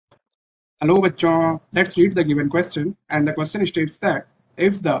Hello bachon, let's read the given question, and the question states that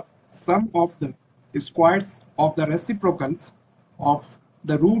if the sum of the squares of the reciprocals of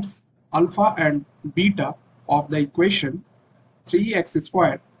the roots alpha and beta of the equation 3x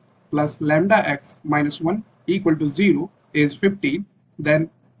squared plus lambda x minus 1 equal to 0 is 15, then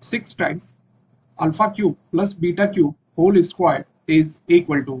 6 times alpha cube plus beta cube whole squared is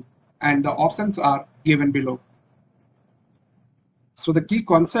equal to, and the options are given below. So the key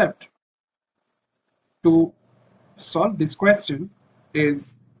concept to solve this question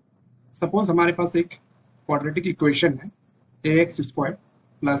is, suppose हमारे पास एक quadratic equation है ax square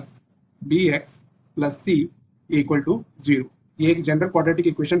plus bx plus c equal to 0. ये एक general quadratic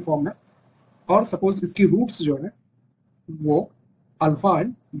equation form है और suppose इसकी roots जो है वो अल्फा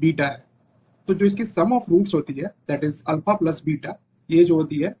एंड बीटा है. तो जो इसकी सम ऑफ रूट्स होती है that is alpha plus beta, ये जो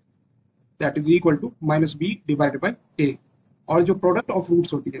होती है that is equal to minus B divided by ए, और जो प्रोडक्ट ऑफ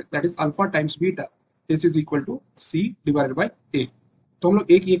रूट्स होती है that is alpha times beta, this is equal to C divided by ए. तो हम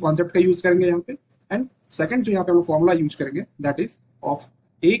लोग एक ये कॉन्सेप्ट का यूज करेंगे यहाँ पे, एंड सेकंड जो यहाँ पे हम लोग फॉर्मूला यूज करेंगे that is of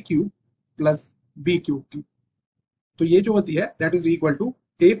A cube plus B cube. तो ये जो होती है that is equal to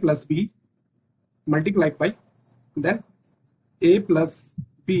A plus B multiplied by then A plus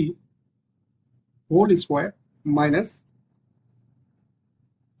B whole square minus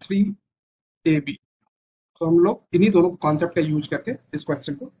 3ab. तो हम लोग इन्हीं दोनों कॉन्सेप्ट का यूज करके इस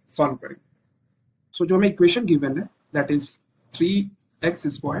क्वेश्चन को सॉल्व करेंगे. सो जो हमें इक्वेशन गिवन है that is 3x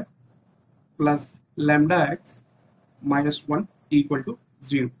square plus lambda x minus 1 equal to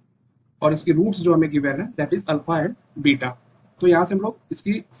 0, और इसकी रूट्स जो हमें गिवन है that is alpha and beta. तो यहाँ से हम लोग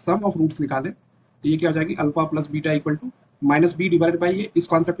इसकी सम ऑफ रूट्स निकालें तो ये क्या हो जाएगी alpha plus beta equal to minus B divided by ए, इस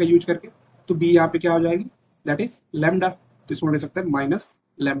कॉन्सेप्ट का यूज करके. तो बी यहाँ पे क्या हो जाएगी दैट इज लैम्डा, तो इसको ले सकते हैं माइनस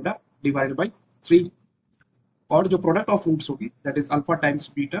लैम्डा डिवाइडेड बाई 3, और जो प्रोडक्ट ऑफ रूट्स होगी that is alpha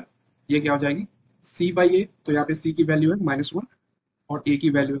times beta, ये क्या हो जाएगी सी बाई ए. तो यहाँ पे सी की वैल्यू है माइनस 1 और ए की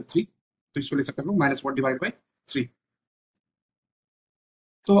वैल्यू है 3, तो इसको ले सकते हैं माइनस 1 डिवाइड बाई 3.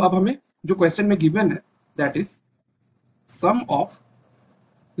 तो अब हमें जो क्वेश्चन में गिवन है that is some of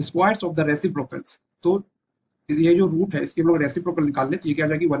squares of the reciprocals. तो ये जो रूट है इसके हम लोग रेसिप्रोकल निकाल ले, तो ये क्या हो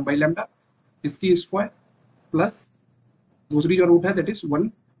जाएगी 1 बाई लैम्डा इसकी स्क्वायर प्लस दूसरी जो रूट है that is 1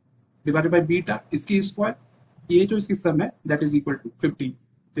 divided by beta इसकी स्क्वायर, ये जो इसकी सम है दैट इज इक्वल टू 15.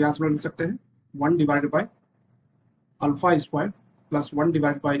 तो यहाँ से हम लिख सकते हैं 1 divided by alpha square plus 1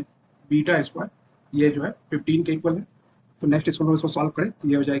 divided by beta square, ये जो है 15 के इक्वल है. तो नेक्स्ट इसको सॉल्व करें तो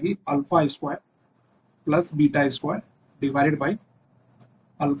ये हो जाएगी alpha square plus beta square divided by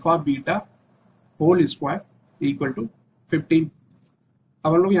alpha beta whole square equal to 15.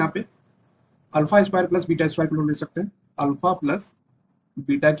 अब हम लोग यहाँ पे alpha square plus beta square को ले सकते हैं अल्फा प्लस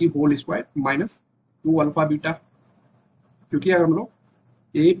बीटा की whole square minus 2 alpha beta, क्योंकि अगर हम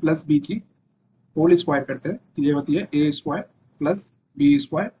लोग ए प्लस बी की होल स्क्वायर करते हैं तो ये होती है ए square plus B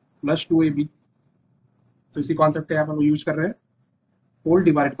square plus 2ab. तो इसी कॉन्सेप्ट का यहाँ पर हम यूज कर रहे हैं whole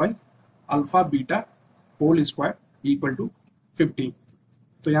divided by alpha beta whole square equal to 15.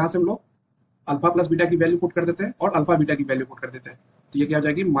 तो यहाँ से हम लोग अल्फा प्लस बीटा की वैल्यू पुट कर देते हैं और अल्फा बीटा की वैल्यू पुट कर देते हैं. तो ये क्या हो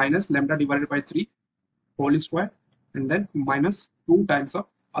जाएगी minus lambda divided by 3 whole square and then minus 2 times of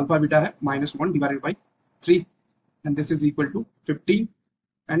alpha beta है minus 1 divided by 3, and this is equal to 15,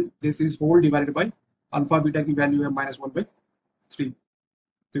 and this is whole divided by alpha beta की वैल्यू है माइनस 1 बाई 3.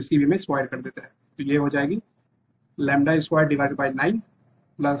 तो इसकी भी हमें square कर देते हैं. तो ये हो जाएगी lambda square divided by 9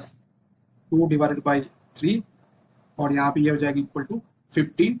 plus 2 divided by 3, और यहाँ पे ये हो जाएगी इक्वल टू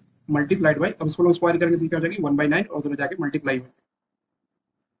 15 मल्टीप्लाइड बाई, अब इसको लोग स्क्वायर करेंगे तो क्या हो जाएगी 1 बाई 9 और दोनों जाके मल्टीप्लाई हो.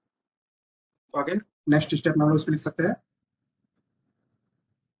 तो अगेन नेक्स्ट स्टेप में हम लोग इसको लिख सकते हैं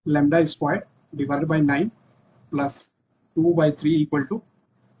lambda square divided by 9 plus 2 by 3 equal to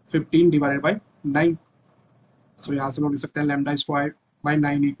 15 divided by 9. तो यहाँ से हम लोग लिख सकते हैं lambda square by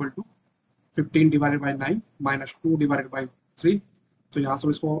 9 equal to 15 divided by 9 minus 2 divided by 3. तो यहाँ से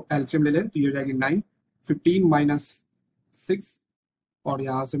इसको एलसीएम ले लें तो ये हो जाएगी 9, 15 माइनस 6, और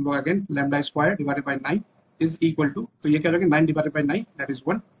यहाँ से हम लोग again lambda square divided by 9 is equal to, तो ये क्या हो जाएगा 9 डिवाइडेड बाई 9 दैट इज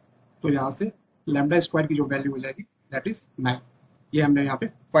 1. तो यहाँ से लैम्डा स्क्वायर की जो वैल्यू हो जाएगी दैट इज 9. ये हमने यहाँ पे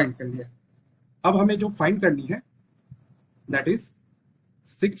फाइंड कर लिया. अब हमें जो फाइंड करनी है that is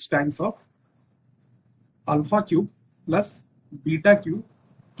 6 times of alpha cube plus beta cube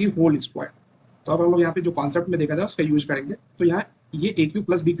की होल स्क्वायर. तो अब हम लोग यहाँ पे जो कॉन्सेप्ट में देखा जाए उसका यूज करेंगे. तो यहाँ ये ए क्यूब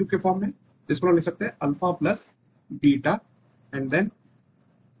प्लस बी क्यूब के फॉर्म में, इसको हम ले सकते हैं alpha plus beta and then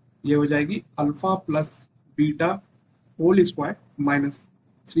ये हो जाएगी alpha plus beta whole square minus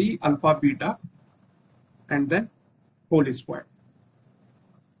 3 alpha beta and then whole square.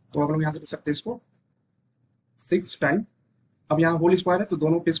 तो अब हम लोग यहाँ से लिख सकते हैं इसको 6 टाइम अब यहाँ होल स्क्वायर है तो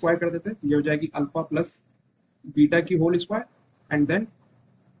दोनों पे स्क्वायर कर देते हैं, ये हो जाएगी अल्फा प्लस बीटा की whole square and then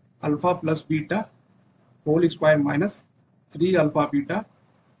alpha plus beta whole square minus 3 alpha beta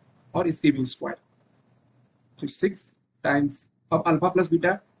और इसकी भी स्क्वायर, तो 6 टाइम्स। अब अल्फा प्लस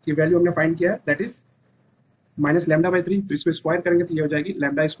बीटा की वैल्यू हमने फाइंड किया है, that is minus lambda by 3, तो इसको स्क्वायर करेंगे तो ये हो जाएगी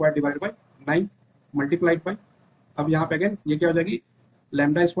lambda square divided by 9 multiplied by, अब यहाँ पे अगेन ये क्या हो जाएगी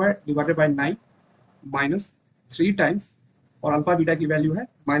lambda square divided by 9 minus 3 times, और अल्फा बीटा की वैल्यू है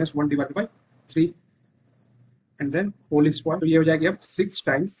 -1 divided by 3 and then whole square, तो ये हो जाएगी अब 6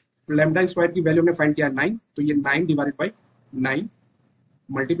 टाइम्स लैम्डा स्क्वायर की वैल्यू हमने फाइंड किया 9, तो ये 9 डिवाइडेड बाई 9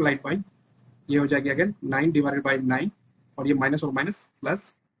 मल्टीप्लाइड बाई, ये हो जाएगी अगेन 9 डिवाइडेड बाई 9 और ये माइनस और माइनस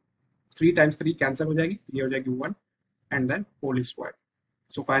प्लस 3 टाइम्स 3 कैंसिल हो जाएगी, ये हो जाएगी 1 and then whole square.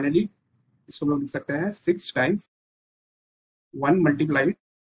 So finally इसको हम लोग लिख सकते हैं 6 टाइम्स 1 मल्टीप्लाइड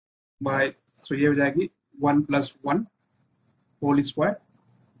बाय, सो ये हो जाएगी 1 प्लस 1 होल स्क्वायर,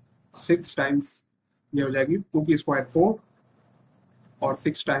 6 टाइम्स ये हो जाएगी 2 की स्क्वायर 4 और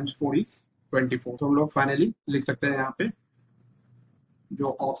 6 टाइम्स 4 इज 24। तो हम लोग फाइनली लिख सकते हैं यहाँ पे जो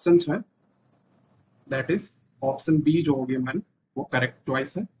ऑप्शंस हैं, दैट इज ऑप्शन बी जो होगी हमारी वो करेक्ट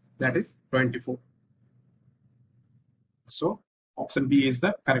चॉइस है, that is 24। So option B is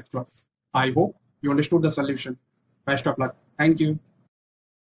the correct choice. I hope you understood the solution. Best of luck. Thank you.